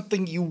essentially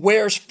something you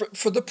wear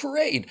for the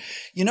parade.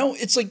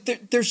 It's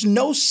like there's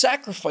no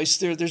sacrifice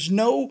there. There's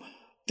no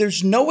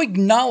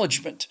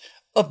acknowledgement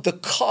of the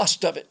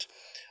cost of it.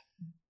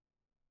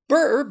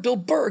 Bill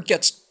Burr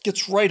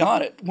gets right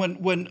on it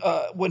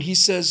when he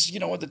says,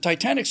 when the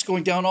Titanic's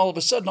going down, all of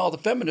a sudden all the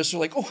feminists are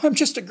like, "Oh, I'm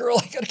just a girl.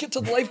 I got to get to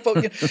the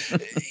lifeboat."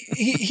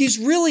 He's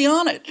really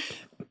on it.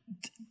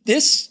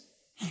 This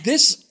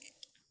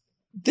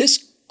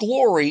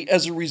glory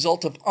as a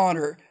result of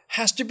honor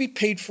has to be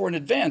paid for in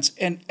advance.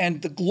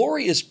 And the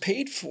glory is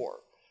paid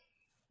for,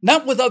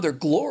 not with other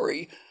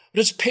glory, but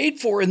it's paid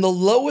for in the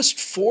lowest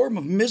form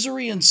of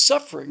misery and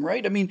suffering,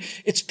 right? I mean,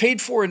 it's paid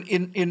for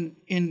in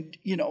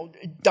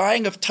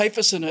dying of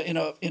typhus in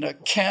a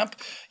camp,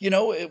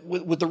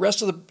 with the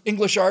rest of the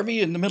English army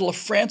in the middle of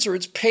France, or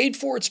it's paid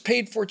for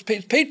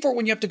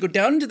when you have to go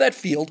down into that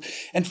field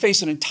and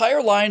face an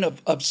entire line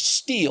of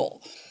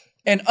steel.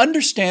 And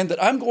understand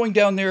that I'm going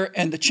down there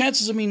and the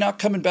chances of me not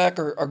coming back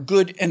are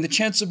good, and the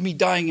chance of me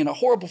dying in a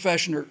horrible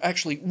fashion are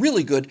actually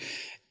really good.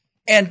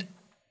 And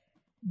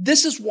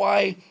this is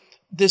why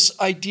this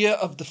idea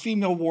of the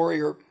female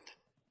warrior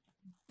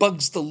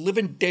bugs the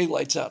living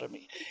daylights out of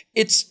me.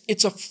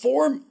 It's a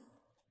form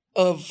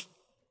of,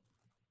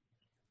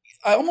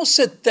 I almost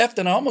said theft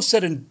and I almost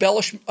said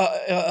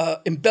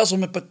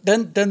embezzlement, but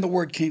then the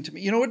word came to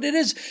me. You know what it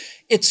is?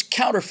 It's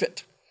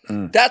counterfeit.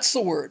 That's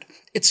the word.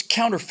 It's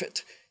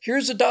counterfeit.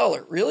 Here's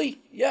 $1. Really?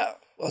 Yeah.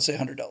 Well, I'll say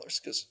 $100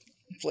 because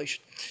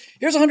inflation.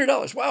 Here's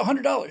 $100. Wow,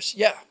 $100.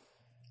 Yeah.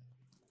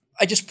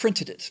 I just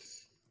printed it.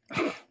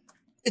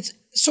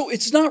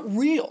 It's not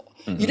real.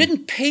 Mm-hmm. You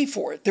didn't pay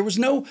for it. There was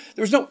no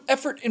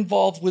effort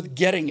involved with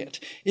getting it.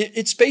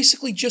 It's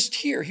basically just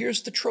here.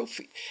 Here's the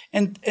trophy.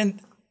 And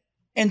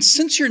And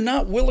since you're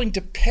not willing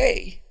to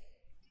pay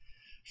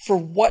for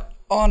what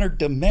honor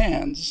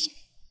demands,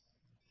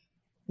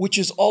 which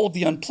is all of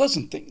the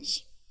unpleasant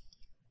things,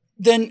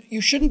 then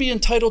you shouldn't be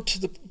entitled to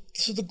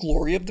the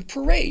glory of the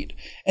parade.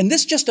 And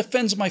this just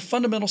offends my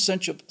fundamental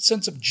sense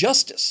of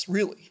justice,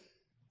 really.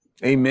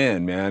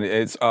 Amen, man.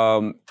 It's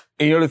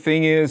the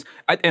thing is,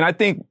 I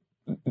think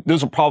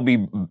this will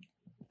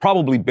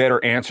probably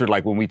better answered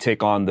like when we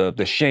take on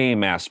the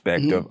shame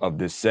aspect of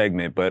this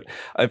segment. But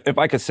if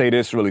I could say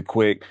this really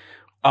quick,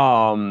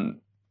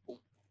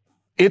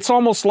 it's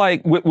almost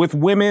like with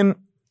women,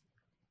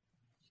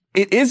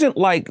 it isn't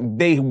like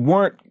they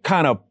weren't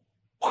kind of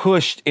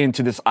pushed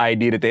into this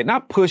idea that they're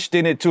not pushed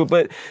into it,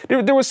 but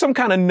there was some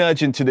kind of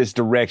nudge into this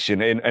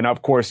direction. And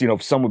of course,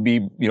 some would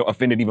be,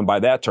 offended even by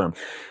that term.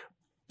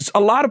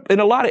 In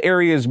a lot of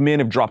areas, men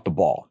have dropped the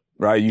ball.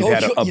 Right,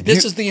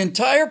 this is the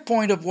entire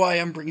point of why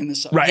I'm bringing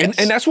this up. Right, yes.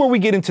 and that's where we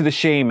get into the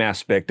shame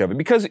aspect of it,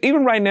 because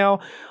even right now,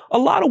 a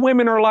lot of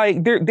women are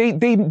like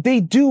they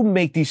do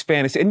make these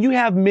fantasies, and you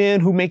have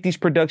men who make these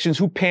productions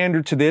who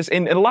pander to this,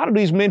 and a lot of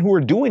these men who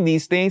are doing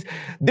these things,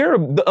 they're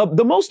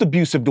the most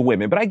abusive to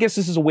women. But I guess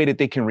this is a way that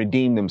they can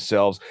redeem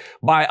themselves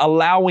by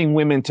allowing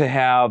women to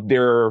have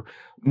their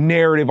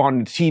narrative on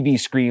the TV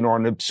screen or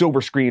on the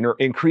silver screen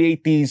and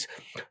create these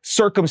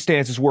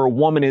circumstances where a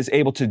woman is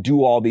able to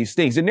do all these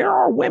things. And there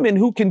are women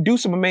who can do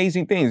some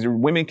amazing things.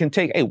 Women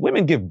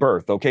give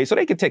birth, okay? So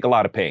they can take a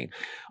lot of pain.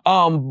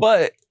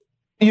 But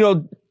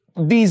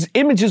these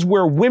images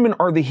where women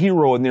are the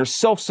hero and they're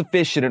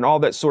self-sufficient and all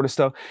that sort of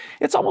stuff,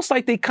 it's almost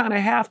like they kind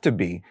of have to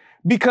be,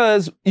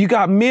 because you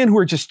got men who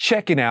are just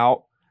checking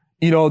out.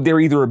 They're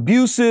either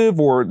abusive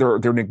or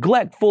they're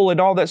neglectful and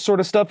all that sort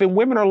of stuff. And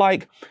women are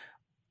like,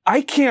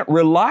 I can't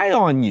rely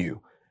on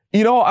you.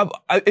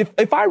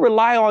 If I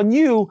rely on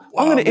you,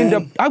 I'm going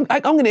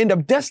to end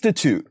up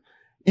destitute.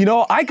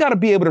 I got to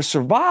be able to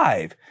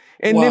survive.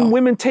 And then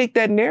women take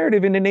that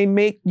narrative and then they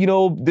make,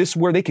 this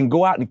where they can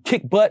go out and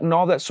kick butt and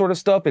all that sort of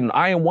stuff. And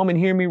I am woman,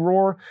 hear me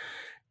roar.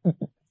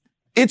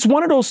 It's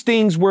one of those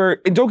things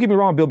where, and don't get me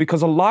wrong, Bill,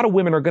 because a lot of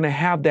women are going to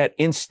have that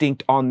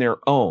instinct on their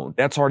own.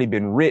 That's already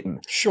been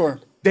written.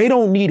 Sure. They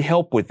don't need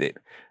help with it.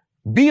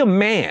 Be a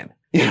man.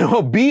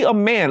 Be a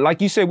man.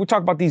 Like you said, we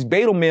talk about these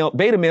beta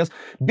males.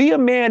 Be a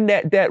man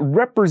that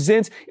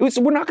represents.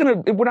 We're not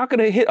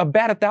gonna hit a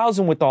bat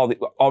 1,000 with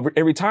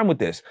every time with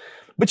this,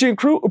 but you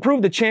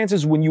improve the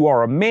chances when you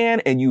are a man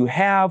and you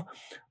have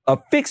a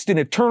fixed and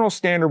eternal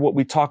standard. What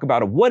we talk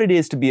about of what it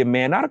is to be a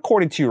man, not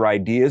according to your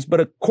ideas, but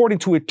according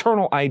to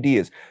eternal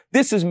ideas.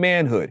 This is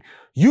manhood.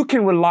 You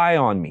can rely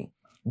on me.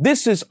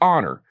 This is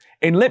honor.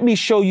 And let me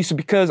show you,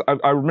 because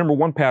I remember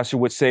one pastor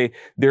would say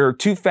there are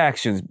two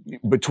factions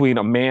between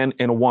a man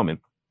and a woman.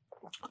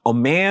 A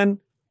man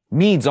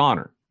needs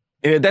honor.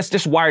 And that's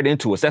just wired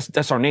into us.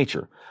 That's our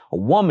nature. A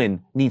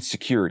woman needs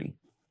security.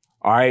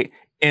 All right.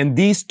 And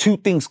these two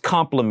things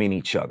complement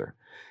each other.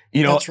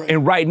 That's right.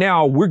 And right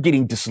now we're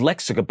getting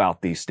dyslexic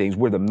about these things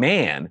where the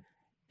man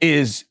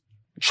is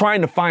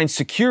trying to find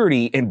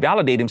security and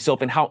validate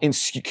himself and how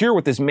insecure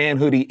with his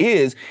manhood he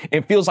is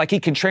and feels like he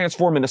can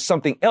transform into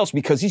something else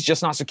because he's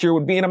just not secure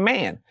with being a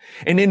man.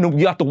 And then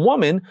you got the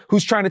woman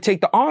who's trying to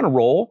take the honor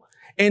role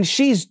and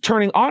she's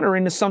turning honor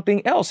into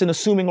something else and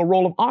assuming a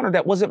role of honor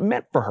that wasn't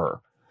meant for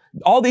her.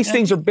 All these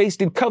things are based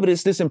in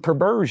covetousness and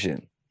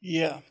perversion.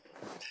 Yeah.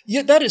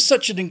 Yeah, that is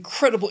such an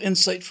incredible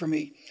insight for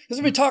me. Because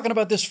I've been talking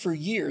about this for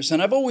years,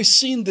 and I've always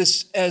seen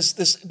this as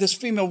this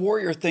female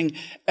warrior thing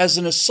as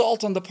an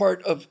assault on the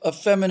part of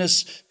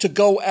feminists to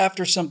go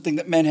after something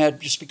that men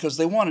had just because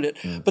they wanted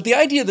it. But the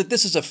idea that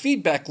this is a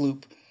feedback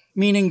loop,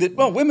 meaning that,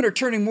 women are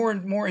turning more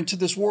and more into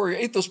this warrior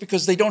ethos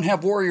because they don't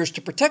have warriors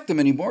to protect them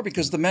anymore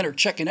because the men are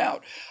checking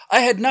out. I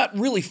had not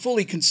really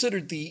fully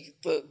considered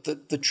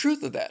the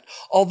truth of that,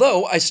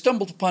 although I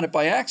stumbled upon it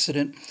by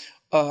accident.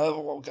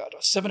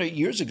 7 or 8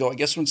 years ago, I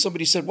guess, when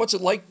somebody said, "What's it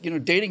like,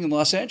 dating in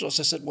Los Angeles?"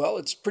 I said, "Well,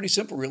 it's pretty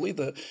simple, really.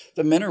 The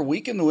men are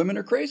weak and the women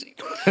are crazy,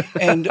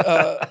 and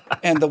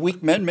the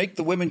weak men make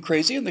the women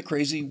crazy, and the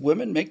crazy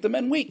women make the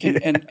men weak,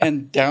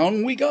 and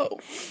down we go."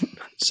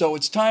 So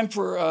it's time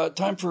for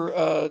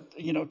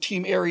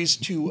Team Aries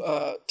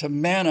to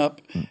man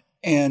up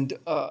and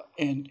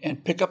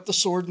pick up the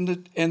sword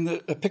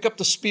and pick up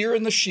the spear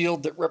and the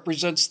shield that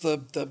represents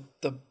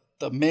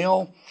the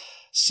male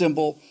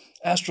symbol.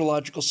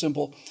 Astrological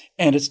symbol,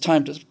 and it's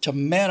time to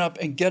man up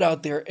and get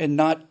out there and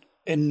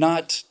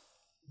not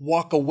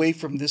walk away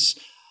from this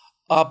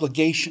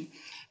obligation,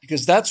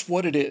 because that's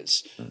what it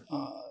is.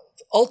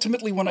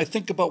 Ultimately, when I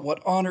think about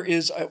what honor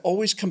is, I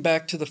always come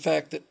back to the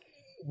fact that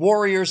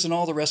warriors and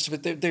all the rest of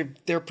it,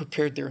 they're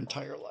prepared their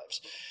entire lives.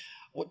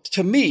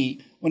 To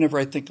me, whenever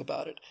I think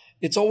about it,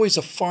 it's always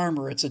a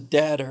farmer, it's a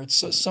dad, or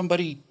it's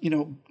somebody,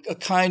 a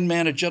kind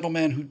man, a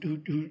gentleman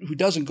who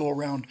doesn't go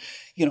around,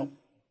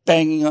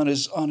 banging on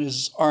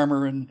his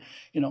armor and,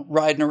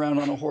 riding around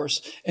on a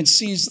horse, and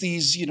sees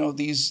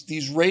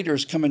these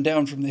raiders coming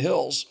down from the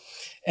hills.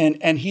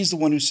 And he's the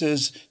one who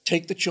says,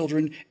 take the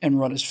children and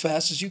run as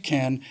fast as you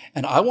can.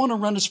 And I want to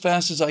run as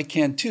fast as I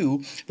can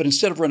too. But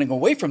instead of running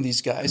away from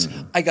these guys,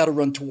 I got to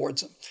run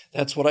towards them.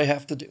 That's what I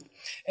have to do.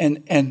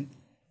 And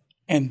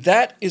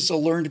that is a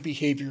learned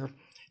behavior,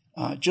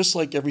 just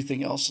like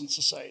everything else in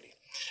society.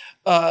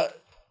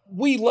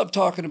 We love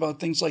talking about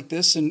things like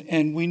this,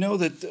 and we know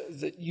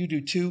that you do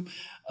too.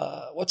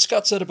 What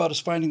Scott said about us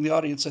finding the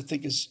audience, I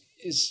think,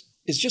 is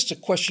just a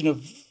question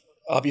of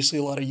obviously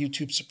a lot of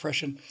YouTube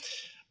suppression.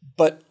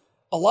 But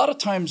a lot of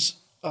times,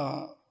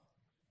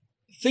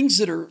 things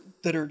that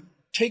are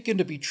taken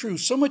to be true,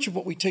 so much of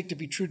what we take to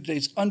be true today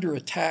is under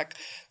attack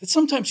that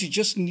sometimes you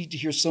just need to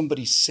hear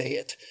somebody say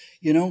it.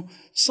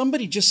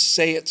 Somebody just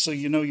say it so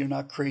you're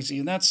not crazy.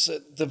 And that's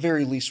at the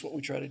very least what we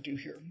try to do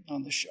here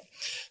on the show.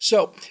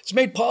 So it's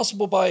made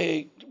possible by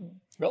a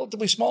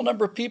relatively small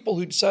number of people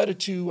who decided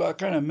to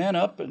kind of man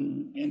up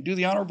and do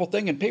the honorable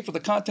thing and pay for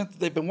the content that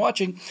they've been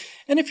watching.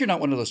 And if you're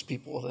not one of those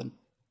people, then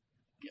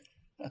yeah,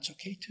 that's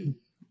okay too.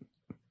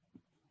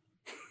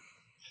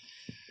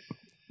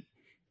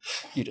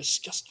 You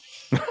disgust me.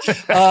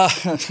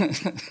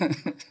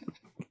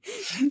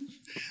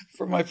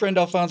 For my friend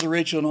Alfonso,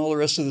 Rachel, and all the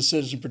rest of the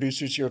citizen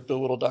producers here at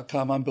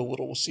BillWhittle.com, I'm Bill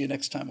Whittle. We'll see you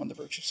next time on The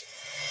Virtue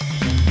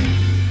Signal.